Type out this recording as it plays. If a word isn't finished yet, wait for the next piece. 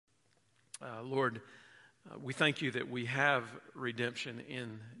Lord, we thank you that we have redemption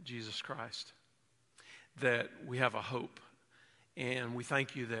in Jesus Christ, that we have a hope. And we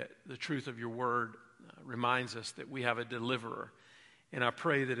thank you that the truth of your word reminds us that we have a deliverer. And I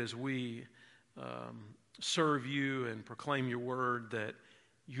pray that as we serve you and proclaim your word, that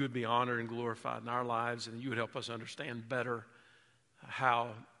you would be honored and glorified in our lives, and you would help us understand better how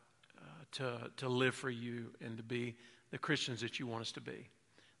to live for you and to be the Christians that you want us to be,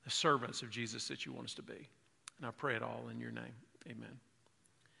 the servants of Jesus that you want us to be. And I pray it all in your name. Amen.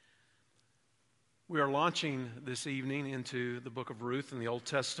 We are launching this evening into the book of Ruth in the Old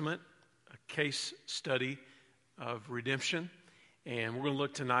Testament, a case study of redemption. And we're going to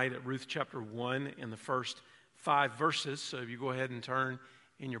look tonight at Ruth chapter 1 in the first 5 verses. So if you go ahead and turn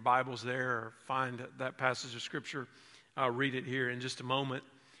in your Bibles there or find that passage of Scripture, I'll read it here in just a moment.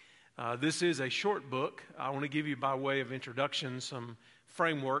 This is a short book. I want to give you, by way of introduction, some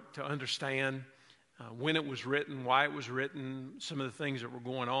framework to understand when it was written, why it was written, some of the things that were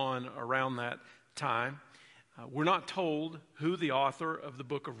going on around that time. We're not told who the author of the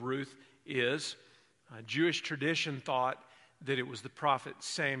book of Ruth is. Jewish tradition thought that it was the prophet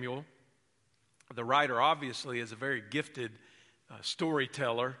Samuel. The writer obviously is a very gifted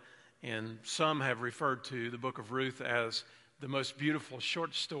storyteller, and some have referred to the book of Ruth as the most beautiful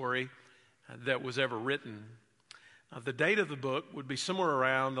short story that was ever written. The date of the book would be somewhere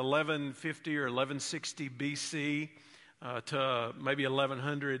around 1150 or 1160 BC to maybe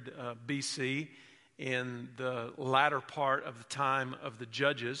 1100 BC, in the latter part of the time of the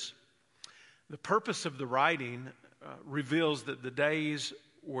Judges. The purpose of the writing reveals that the days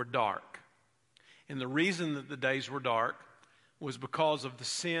were dark. And the reason that the days were dark was because of the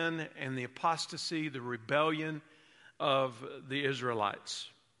sin and the apostasy, the rebellion of the Israelites.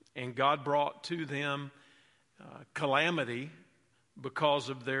 And God brought to them calamity because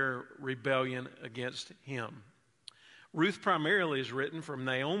of their rebellion against him. Ruth primarily is written from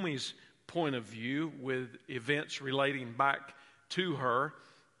Naomi's point of view, with events relating back to her.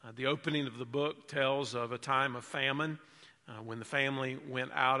 The opening of the book tells of a time of famine when the family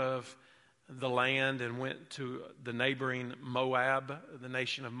went out of the land and went to the neighboring Moab, the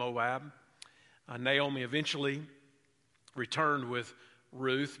nation of Moab. Naomi eventually returned with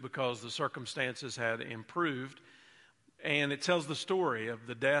Ruth because the circumstances had improved. And it tells the story of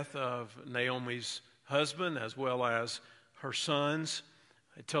the death of Naomi's husband as well as her sons.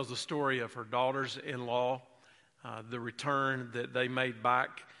 It tells the story of her daughters-in-law, the return that they made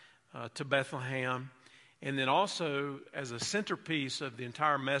back to Bethlehem. And then also, as a centerpiece of the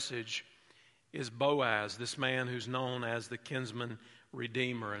entire message, is Boaz, this man who's known as the kinsman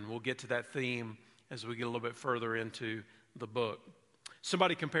redeemer. And we'll get to that theme as we get a little bit further into the book.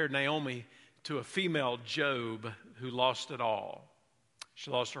 Somebody compared Naomi to a female Job who lost it all. She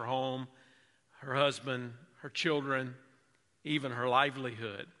lost her home, her husband, her children, even her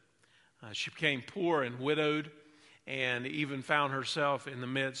livelihood. She became poor and widowed, and even found herself in the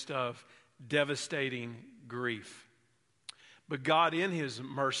midst of devastating grief. But God, in his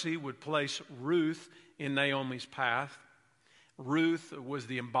mercy, would place Ruth in Naomi's path. Ruth was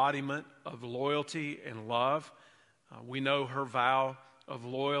the embodiment of loyalty and love. We know her vow of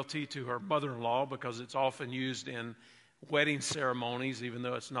loyalty to her mother-in-law because it's often used in wedding ceremonies, even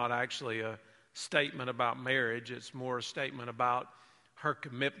though it's not actually a statement about marriage. It's more a statement about her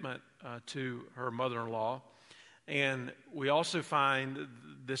commitment to her mother-in-law. And we also find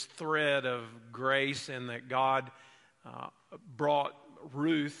this thread of grace in that God brought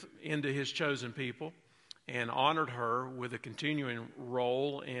Ruth into his chosen people and honored her with a continuing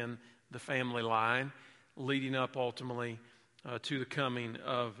role in the family line, leading up ultimately to the coming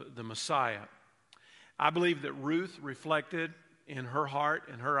of the Messiah. I believe that Ruth reflected in her heart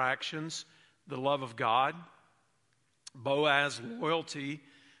and her actions the love of God. Boaz's loyalty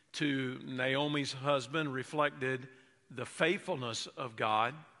to Naomi's husband reflected the faithfulness of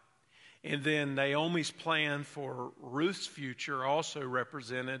God. And then Naomi's plan for Ruth's future also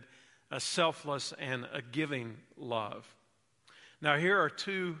represented a selfless and a giving love. Now, here are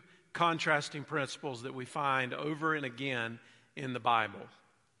two contrasting principles that we find over and again in the Bible.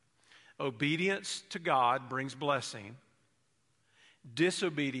 Obedience to God brings blessing.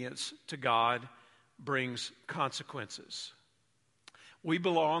 Disobedience to God brings consequences. We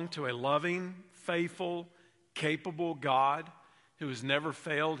belong to a loving, faithful, capable God who has never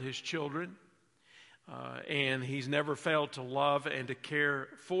failed his children, and he's never failed to love and to care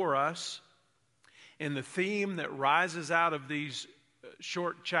for us. And the theme that rises out of these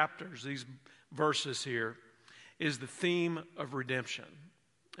short chapters, these verses here, is the theme of redemption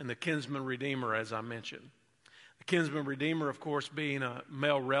and the kinsman redeemer, as I mentioned. A kinsman redeemer, of course, being a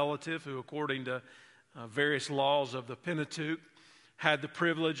male relative who, according to various laws of the Pentateuch, had the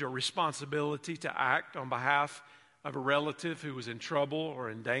privilege or responsibility to act on behalf of a relative who was in trouble or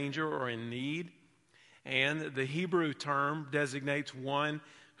in danger or in need. And the Hebrew term designates one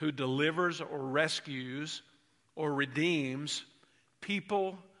who delivers or rescues or redeems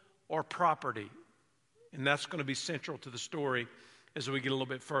people or property. And that's going to be central to the story as we get a little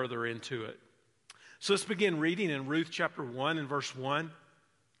bit further into it. So let's begin reading in Ruth chapter 1 and verse 1.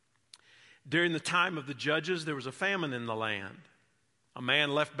 During the time of the judges, there was a famine in the land. A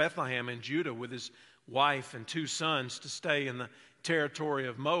man left Bethlehem in Judah with his wife and 2 sons to stay in the territory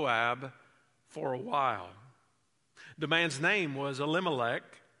of Moab for a while. The man's name was Elimelech,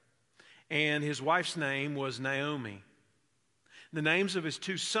 and his wife's name was Naomi. The names of his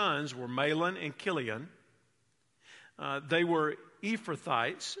 2 sons were Mahlon and Chilion. They were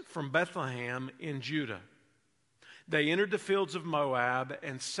Ephrathites from Bethlehem in Judah. They entered the fields of Moab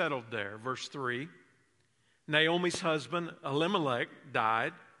and settled there. Verse 3, Naomi's husband Elimelech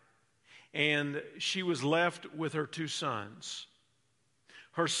died, and she was left with her 2 sons.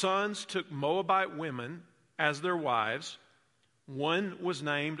 Her sons took Moabite women as their wives. One was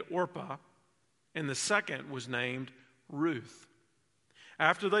named Orpah, and the second was named Ruth.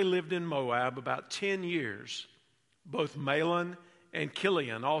 After they lived in Moab about 10 years, both Mahlon and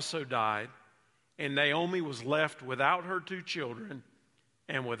Chilion also died, and Naomi was left without her 2 children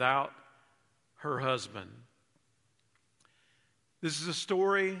and without her husband. This is a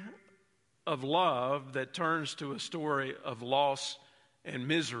story of love that turns to a story of loss and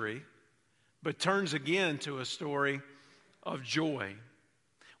misery, but turns again to a story of joy.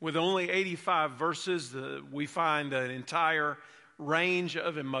 With only 85 verses, we find an entire range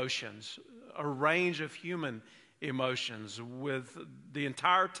of emotions, a range of human emotions, with the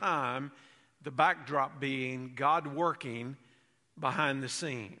entire time the backdrop being God working behind the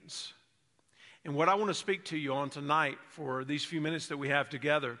scenes. And what I want to speak to you on tonight for these few minutes that we have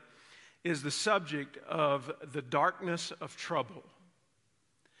together is the subject of the darkness of trouble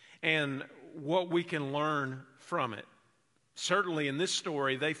and what we can learn from it. Certainly in this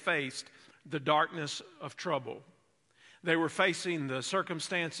story, they faced the darkness of trouble. They were facing the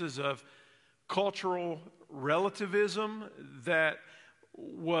circumstances of cultural relativism that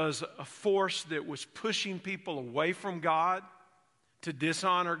was a force that was pushing people away from God to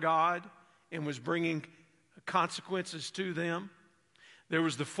dishonor God and was bringing consequences to them. There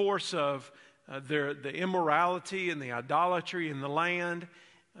was the force of the immorality and the idolatry in the land,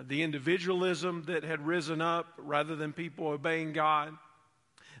 the individualism that had risen up rather than people obeying God.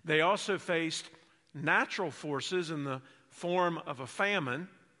 They also faced natural forces in the form of a famine,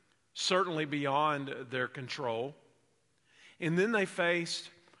 certainly beyond their control. And then they faced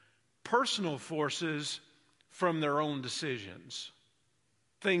personal forces from their own decisions,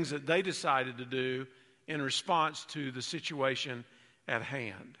 things that they decided to do in response to the situation at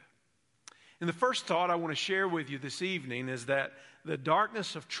hand. And the first thought I want to share with you this evening is that the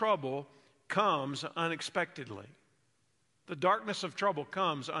darkness of trouble comes unexpectedly. The darkness of trouble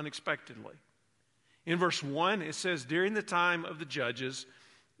comes unexpectedly. In verse 1, it says, during the time of the judges,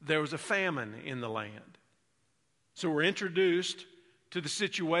 there was a famine in the land. So we're introduced to the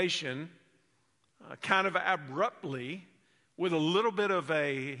situation kind of abruptly with a little bit of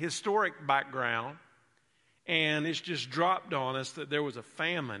a historic background, and it's just dropped on us that there was a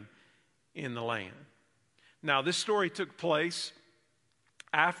famine in the land. Now, this story took place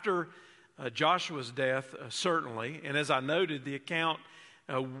after Joshua's death, certainly, and as I noted, the account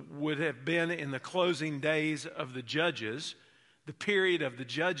would have been in the closing days of the judges. The period of the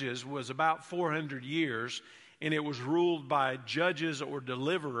judges was about 400 years, and it was ruled by judges or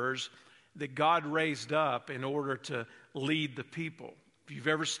deliverers that God raised up in order to lead the people. If you've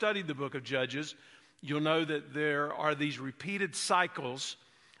ever studied the book of Judges, you'll know that there are these repeated cycles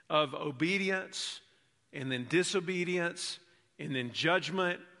of obedience and then disobedience and then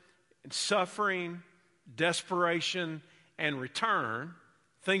judgment and suffering, desperation, and return.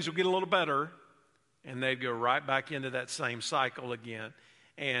 Things will get a little better, and they'd go right back into that same cycle again.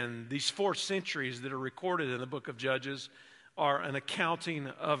 And these 4 centuries that are recorded in the book of Judges are an accounting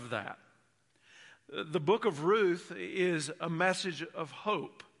of that. The book of Ruth is a message of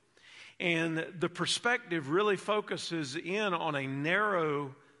hope. And the perspective really focuses in on a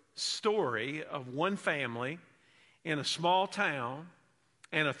narrow story of one family in a small town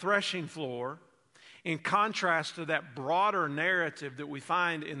and a threshing floor, in contrast to that broader narrative that we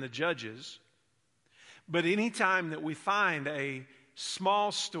find in the Judges. But anytime that we find a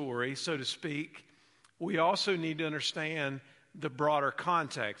small story, so to speak, we also need to understand the broader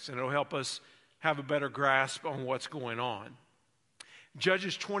context, and it'll help us have a better grasp on what's going on.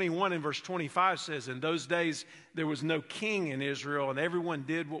 Judges 21 and verse 25 says, "In those days there was no king in Israel, and everyone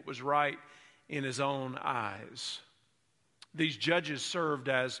did what was right in his own eyes." These judges served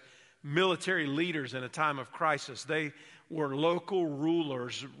as military leaders in a time of crisis. They were local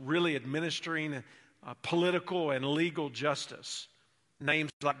rulers, really administering political and legal justice.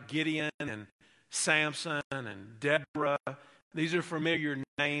 Names like Gideon and Samson and Deborah, these are familiar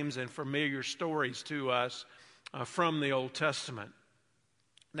names and familiar stories to us from the Old Testament.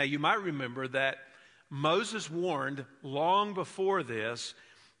 Now, you might remember that Moses warned long before this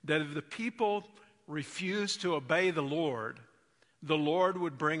that if the people refused to obey the Lord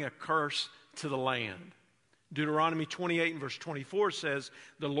would bring a curse to the land. Deuteronomy 28 and verse 24 says,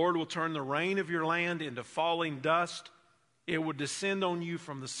 "The Lord will turn the rain of your land into falling dust. It will descend on you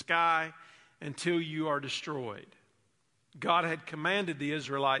from the sky until you are destroyed." God had commanded the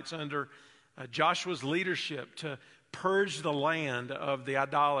Israelites under Joshua's leadership to purge the land of the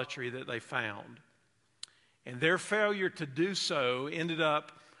idolatry that they found. And their failure to do so ended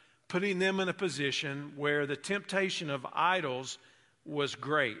up putting them in a position where the temptation of idols was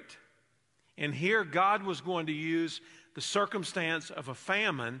great. And here God was going to use the circumstance of a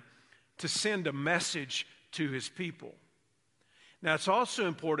famine to send a message to his people. Now, it's also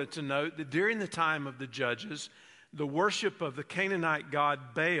important to note that during the time of the judges, the worship of the Canaanite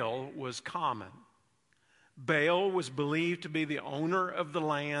god Baal was common. Baal was believed to be the owner of the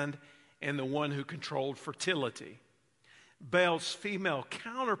land and the one who controlled fertility. Baal's female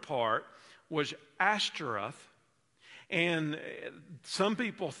counterpart was Ashtaroth, and some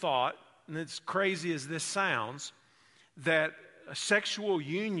people thought, and as crazy as this sounds, that a sexual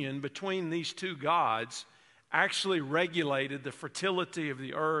union between these two gods actually regulated the fertility of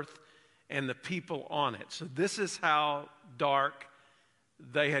the earth and the people on it. So this is how dark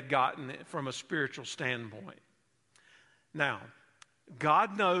they had gotten from a spiritual standpoint. Now,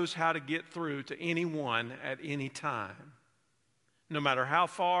 God knows how to get through to anyone at any time. No matter how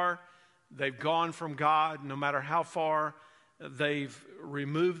far they've gone from God, no matter how far they've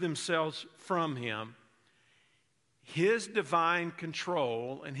removed themselves from him, his divine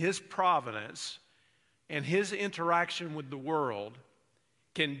control and his providence and his interaction with the world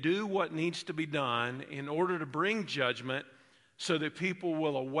can do what needs to be done in order to bring judgment so that people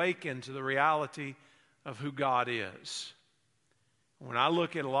will awaken to the reality of who God is. When I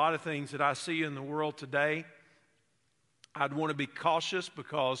look at a lot of things that I see in the world today, I'd want to be cautious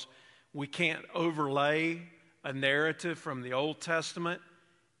because we can't overlay a narrative from the Old Testament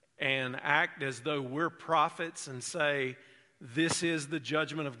and act as though we're prophets and say, this is the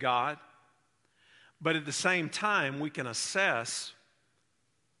judgment of God. But at the same time, we can assess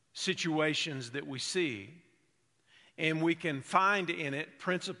situations that we see, and we can find in it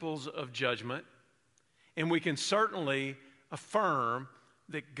principles of judgment, and we can certainly affirm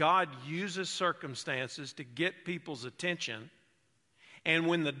that God uses circumstances to get people's attention. And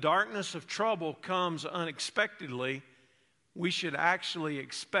when the darkness of trouble comes unexpectedly, we should actually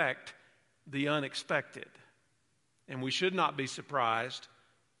expect the unexpected. And we should not be surprised,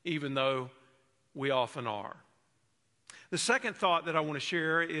 even though we often are. The second thought that I want to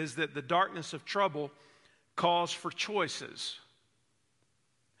share is that the darkness of trouble calls for choices.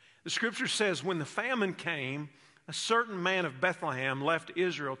 The scripture says, when the famine came, a certain man of Bethlehem left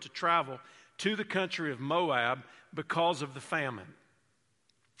Israel to travel to the country of Moab because of the famine.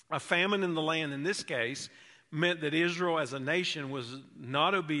 A famine in the land in this case meant that Israel as a nation was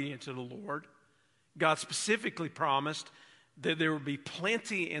not obedient to the Lord. God specifically promised that there would be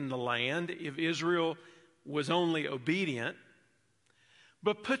plenty in the land if Israel was only obedient.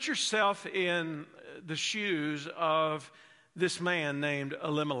 But put yourself in the shoes of this man named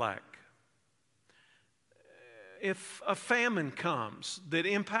Elimelech. If a famine comes that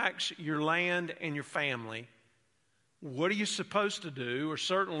impacts your land and your family, what are you supposed to do? Or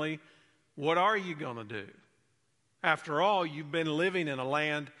certainly, what are you going to do? After all, you've been living in a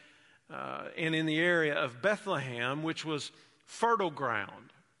land and in the area of Bethlehem, which was fertile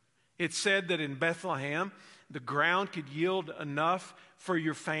ground. It said that in Bethlehem, the ground could yield enough for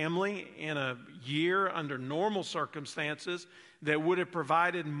your family in a year under normal circumstances that would have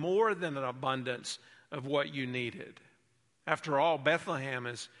provided more than an abundance of what you needed. After all, Bethlehem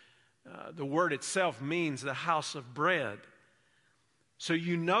is, the word itself means the house of bread. So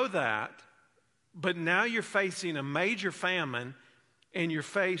you know that, but now you're facing a major famine and you're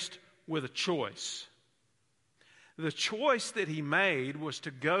faced with a choice. The choice that he made was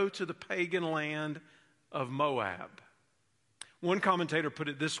to go to the pagan land of Moab. One commentator put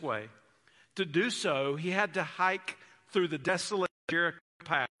it this way: to do so, he had to hike through the desolate Jericho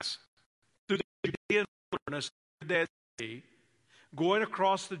Pass, through the wilderness, the Dead Sea, going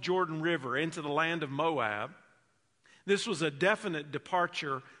across the Jordan River into the land of Moab. This was a definite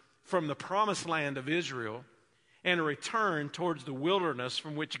departure from the promised land of Israel and a return towards the wilderness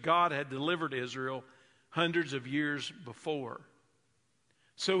from which God had delivered Israel hundreds of years before.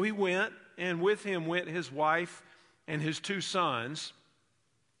 So he went, and with him went his wife and his 2 sons.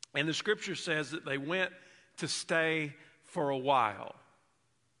 And the scripture says that they went to stay for a while.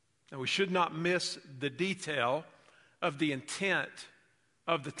 Now, we should not miss the detail of the intent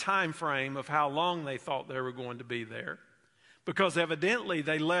of the time frame of how long they thought they were going to be there, because evidently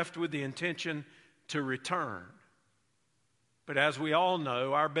they left with the intention to return. But as we all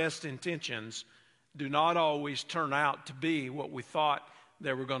know, our best intentions do not always turn out to be what we thought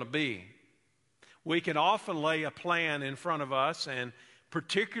they were going to be. We can often lay a plan in front of us, and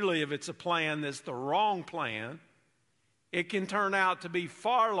particularly if it's a plan that's the wrong plan, it can turn out to be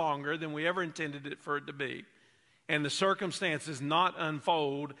far longer than we ever intended it for it to be. And the circumstances not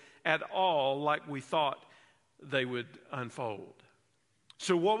unfold at all like we thought they would unfold.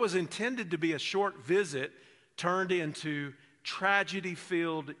 So what was intended to be a short visit turned into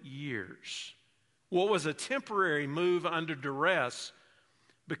tragedy-filled years. What was a temporary move under duress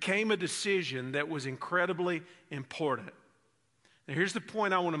became a decision that was incredibly important. Now, here's the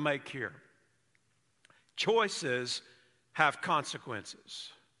point I want to make here. Choices have consequences.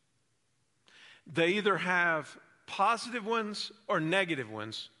 They either have positive ones or negative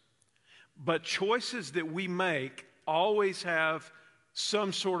ones, but choices that we make always have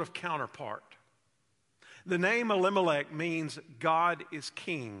some sort of counterpart. The name Elimelech means God is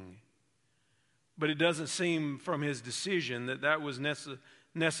king, but it doesn't seem from his decision that that was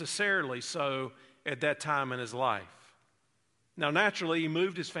necessarily so at that time in his life. Now, naturally, he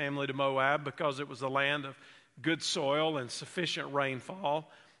moved his family to Moab because it was a land of good soil and sufficient rainfall.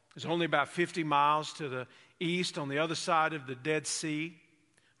 It was only about 50 miles to the east on the other side of the Dead Sea.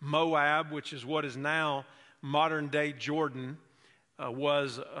 Moab, which is what is now modern-day Jordan,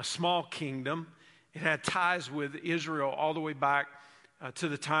 was a small kingdom. It had ties with Israel all the way back to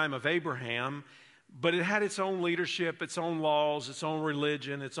the time of Abraham, but it had its own leadership, its own laws, its own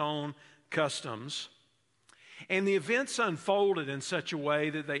religion, its own customs. And the events unfolded in such a way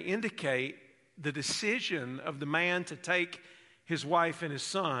that they indicate the decision of the man to take his wife and his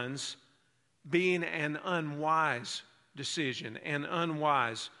sons being an unwise decision, an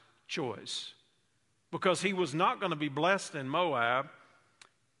unwise choice. Because he was not going to be blessed in Moab.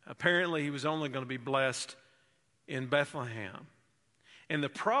 Apparently, he was only going to be blessed in Bethlehem. And the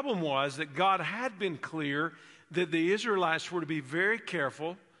problem was that God had been clear that the Israelites were to be very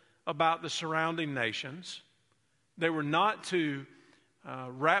careful about the surrounding nations. They were not to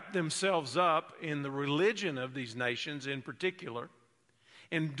wrap themselves up in the religion of these nations in particular.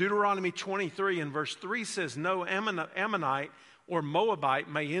 In Deuteronomy 23 and verse 3 says, "No Ammonite or Moabite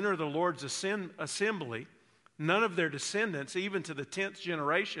may enter the Lord's assembly. None of their descendants, even to the 10th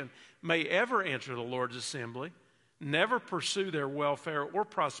generation, may ever enter the Lord's assembly. Never pursue their welfare or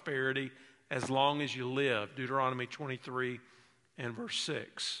prosperity as long as you live." Deuteronomy 23 and verse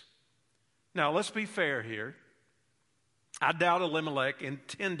 6. Now, let's be fair here. I doubt Elimelech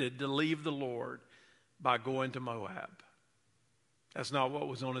intended to leave the Lord by going to Moab. That's not what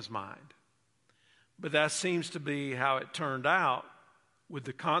was on his mind. But that seems to be how it turned out with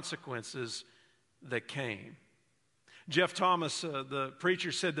the consequences that came. Jeff Thomas, the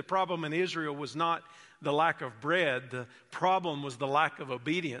preacher, said the problem in Israel was not the lack of bread. The problem was the lack of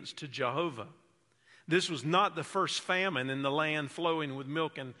obedience to Jehovah. This was not the first famine in the land flowing with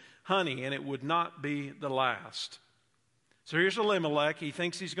milk and honey, and it would not be the last. So here's Elimelech. He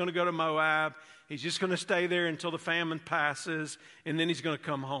thinks he's going to go to Moab. He's just going to stay there until the famine passes, and then he's going to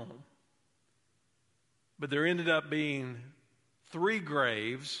come home. But there ended up being 3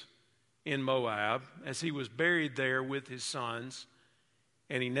 graves in Moab as he was buried there with his sons,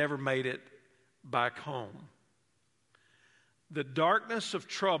 and he never made it back home. The darkness of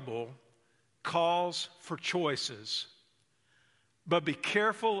trouble calls for choices, but be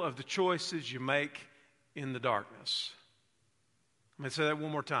careful of the choices you make in the darkness. Let me say that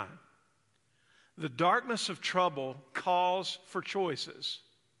one more time. The darkness of trouble calls for choices,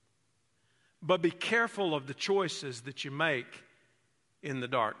 but be careful of the choices that you make in the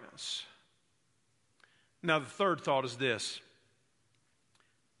darkness. Now, the third thought is this.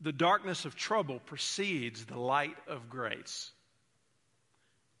 The darkness of trouble precedes the light of grace.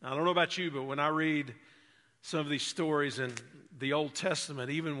 Now, I don't know about you, but when I read some of these stories in the Old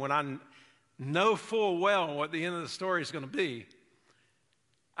Testament, even when I know full well what the end of the story is going to be,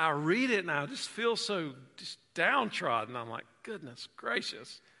 I read it and I just feel so just downtrodden. I'm like, goodness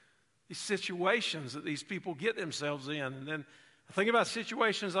gracious. these situations that these people get themselves in. And then I think about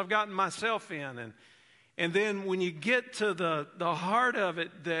situations I've gotten myself in. And then when you get to the heart of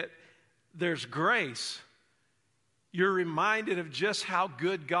it, that there's grace, you're reminded of just how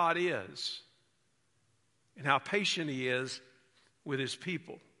good God is and how patient He is with His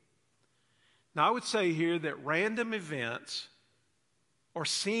people. Now, I would say here that random events or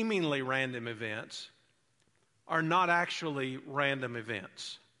seemingly random events are not actually random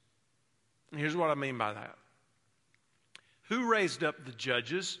events. And here's what I mean by that. Who raised up the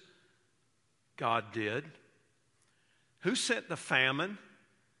judges? God did. Who sent the famine?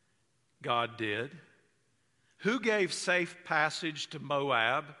 God did. Who gave safe passage to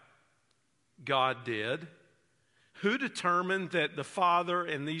Moab? God did. Who determined that the father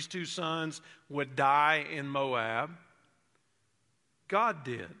and these two sons would die in Moab? God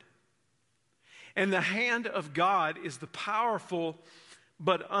did. And the hand of God is the powerful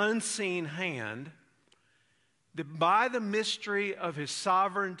but unseen hand that by the mystery of His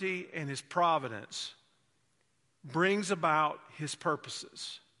sovereignty and His providence brings about His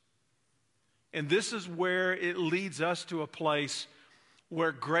purposes. And this is where it leads us to a place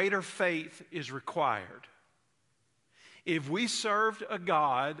where greater faith is required. If we served a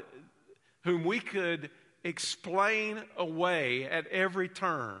God whom we could explain away at every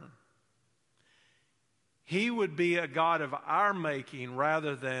turn, He would be a God of our making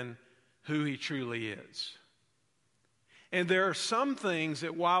rather than who He truly is. And there are some things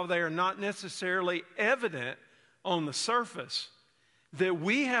that, while they are not necessarily evident on the surface, that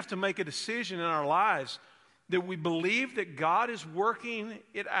we have to make a decision in our lives that we believe that God is working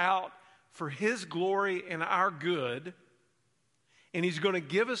it out for His glory and our good, and He's going to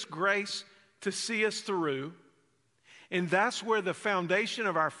give us grace to see us through. And that's where the foundation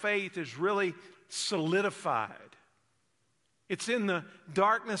of our faith is really solidified. It's in the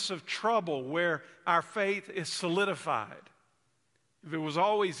darkness of trouble where our faith is solidified. If it was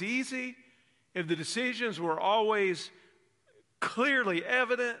always easy, if the decisions were always clearly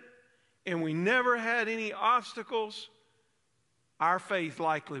evident, and we never had any obstacles, our faith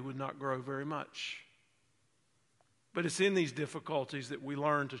likely would not grow very much. But it's in these difficulties that we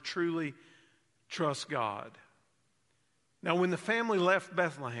learn to truly trust God. Now, when the family left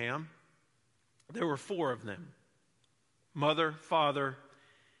Bethlehem, there were 4 of them: mother, father,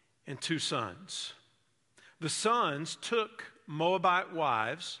 and 2 sons. The sons took Moabite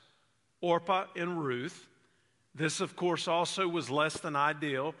wives, Orpah and Ruth. This, of course, also was less than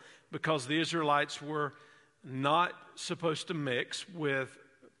ideal because the Israelites were not supposed to mix with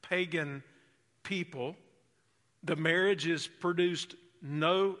pagan people. The marriages produced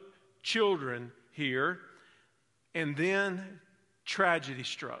no children here, and then tragedy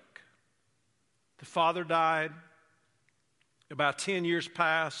struck. The father died. About 10 years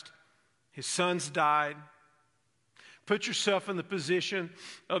passed. His sons died. Put yourself in the position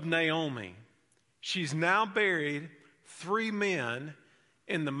of Naomi. She's now buried 3 men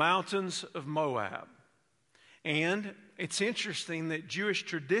in the mountains of Moab. And it's interesting that Jewish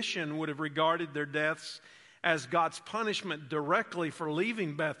tradition would have regarded their deaths as God's punishment directly for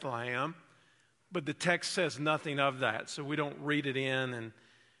leaving Bethlehem, but the text says nothing of that, so we don't read it in and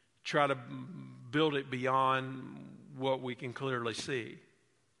try to build it beyond what we can clearly see.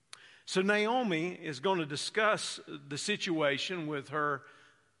 So Naomi is going to discuss the situation with her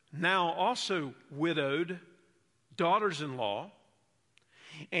now also widowed daughters-in-law,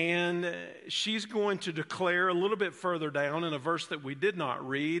 and she's going to declare a little bit further down in a verse that we did not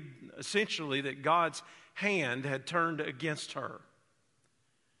read, essentially that God's hand had turned against her.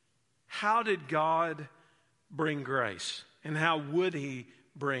 How did God bring grace, and how would He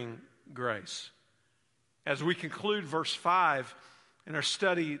bring grace? As we conclude verse 5 in our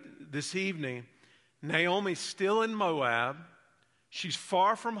study this evening, Naomi's still in Moab. She's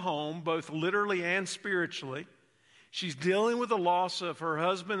far from home, both literally and spiritually. She's dealing with the loss of her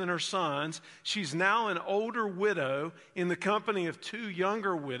husband and her sons. She's now an older widow in the company of 2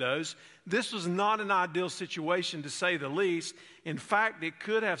 younger widows. This was not an ideal situation, to say the least. In fact, it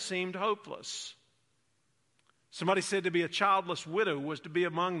could have seemed hopeless. Somebody said to be a childless widow was to be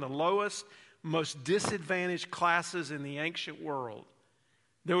among the lowest, most disadvantaged classes in the ancient world.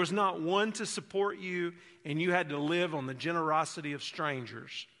 There was not one to support you, and you had to live on the generosity of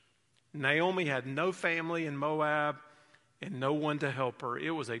strangers. Naomi had no family in Moab and no one to help her.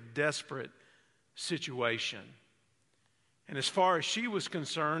 It was a desperate situation. And as far as she was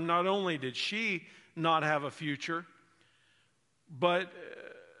concerned, not only did she not have a future, but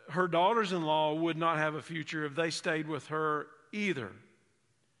her daughters-in-law would not have a future if they stayed with her either.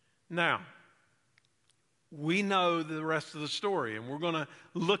 Now, we know the rest of the story, and we're going to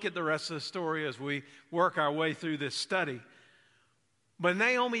look at the rest of the story as we work our way through this study. But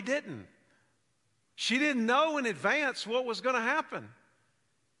Naomi didn't. She didn't know in advance what was going to happen.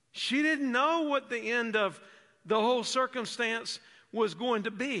 She didn't know what the end of the whole circumstance was going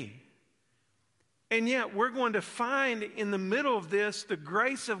to be. And yet we're going to find in the middle of this the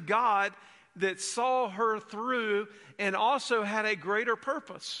grace of God that saw her through and also had a greater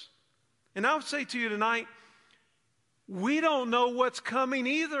purpose. And I would say to you tonight, we don't know what's coming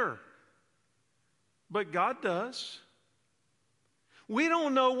either, but God does. We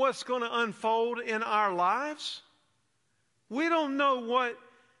don't know what's going to unfold in our lives. We don't know what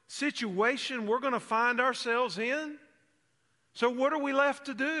situation we're going to find ourselves in. So what are we left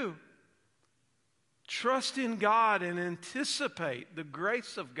to do? Trust in God and anticipate the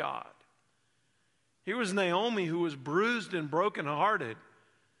grace of God. Here was Naomi, who was bruised and brokenhearted,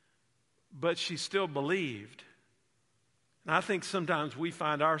 but she still believed. And I think sometimes we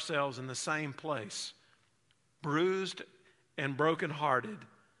find ourselves in the same place, bruised and brokenhearted,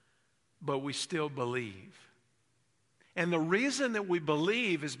 but we still believe. And the reason that we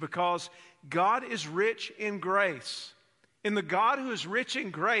believe is because God is rich in grace. And the God who is rich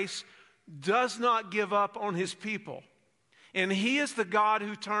in grace does not give up on his people. And he is the God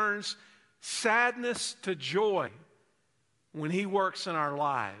who turns sadness to joy when he works in our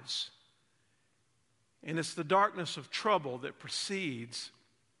lives. And it's the darkness of trouble that precedes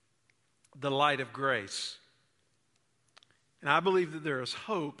the light of grace. And I believe that there is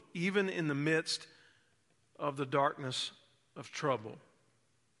hope even in the midst of the darkness of trouble.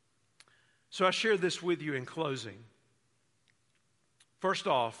 So I share this with you in closing. First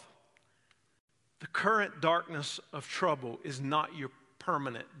off, the current darkness of trouble is not your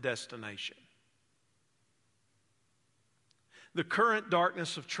permanent destination. The current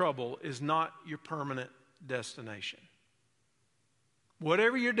darkness of trouble is not your permanent destination.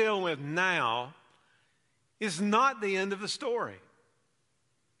 Whatever you're dealing with now is not the end of the story.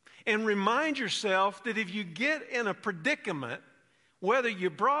 And remind yourself that if you get in a predicament, whether you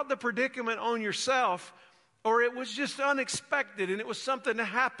brought the predicament on yourself or it was just unexpected and it was something that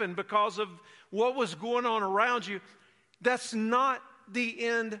happened because of what was going on around you, that's not the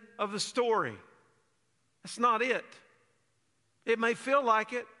end of the story. That's not it. It may feel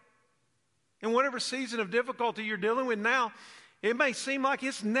like it. In whatever season of difficulty you're dealing with now, it may seem like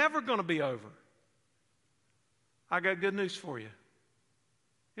it's never going to be over. I got good news for you.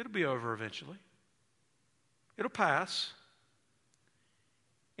 It'll be over eventually. It'll pass.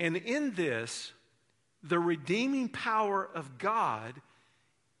 And in this, the redeeming power of God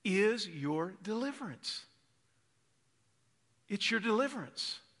is your deliverance. It's your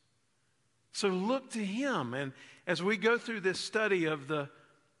deliverance. So look to him. And as we go through this study of the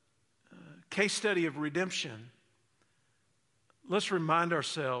case study of redemption, let's remind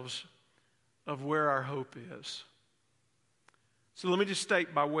ourselves of where our hope is. So let me just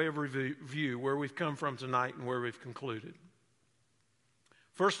state by way of review where we've come from tonight and where we've concluded.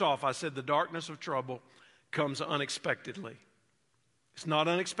 First off, I said the darkness of trouble comes unexpectedly. It's not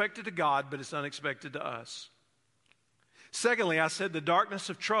unexpected to God, but it's unexpected to us. Secondly, I said the darkness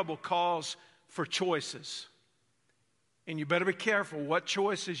of trouble calls for choices. And you better be careful what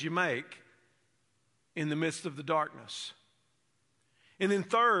choices you make in the midst of the darkness. And then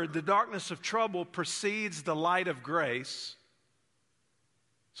third, the darkness of trouble precedes the light of grace.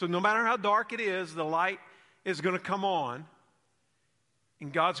 So no matter how dark it is, the light is going to come on.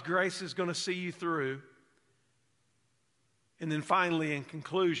 And God's grace is going to see you through. And then finally, in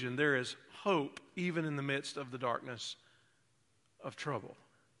conclusion, there is hope even in the midst of the darkness of trouble.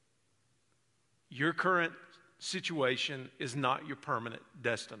 Your current situation is not your permanent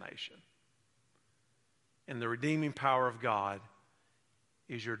destination. And the redeeming power of God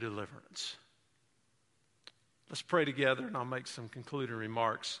is your deliverance. Let's pray together, and I'll make some concluding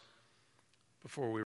remarks before we